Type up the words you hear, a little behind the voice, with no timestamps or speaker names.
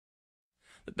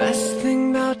The best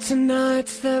thing about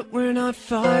tonight's that we're not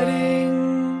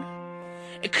fighting.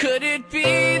 Could it be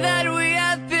that we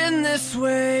have been this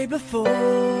way before?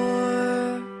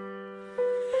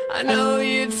 I know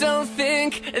you don't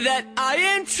think that I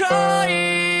am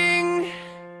trying.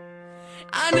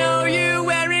 I know you're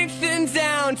wearing thin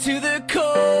down to the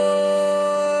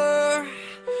core.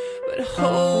 But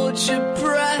hold your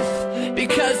breath,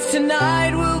 because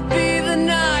tonight will be the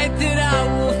night that I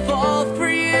will fall for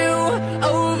you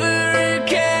over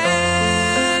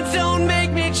again. Don't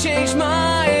make me change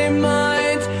my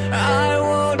mind. I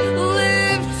won't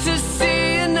live to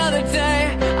see another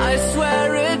day. I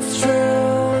swear it's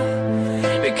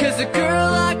true, because a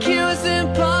girl like you is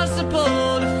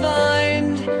impossible to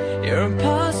find. You're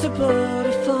impossible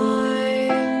to find.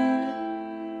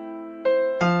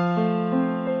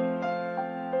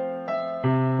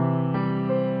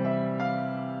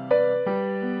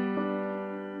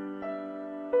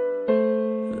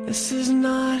 This is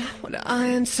not what I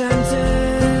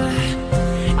intended.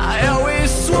 I always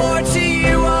swore to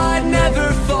you I'd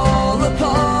never fall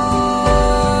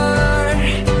apart.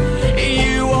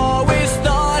 You always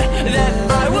thought that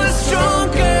I was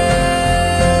stronger.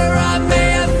 I may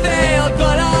have failed,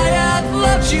 but I have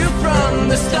loved you from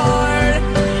the start.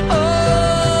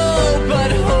 Oh,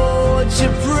 but hold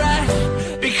your breath,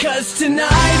 because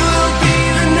tonight will be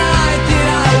the night that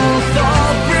I will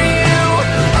fall for you.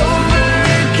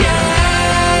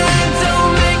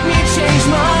 Change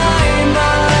my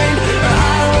mind, or I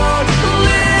won't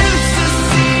live to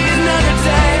see another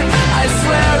day. I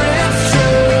swear it's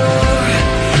true,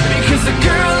 because a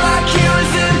girl like you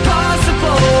is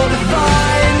impossible to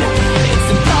find. It's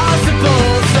impossible,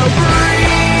 so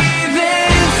breathe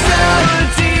in so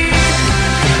deep,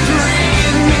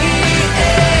 breathe me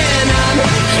in. I'm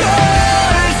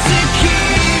yours to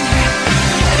keep,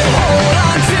 and hold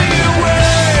on to your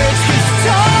words, 'cause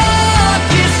talk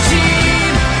is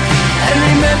cheap. And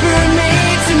remember me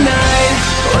tonight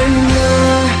when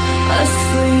you're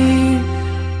asleep,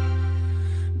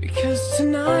 because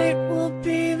tonight will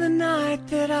be the night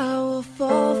that I will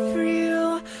fall for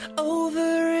you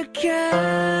over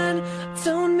again.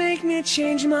 Don't make me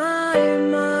change my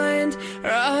mind,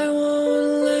 or I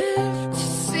won't live to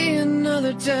see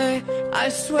another day. I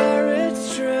swear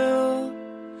it's true,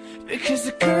 because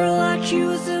a girl like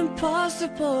you is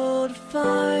impossible to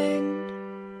find.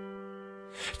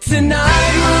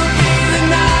 Tonight will be the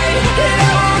night that I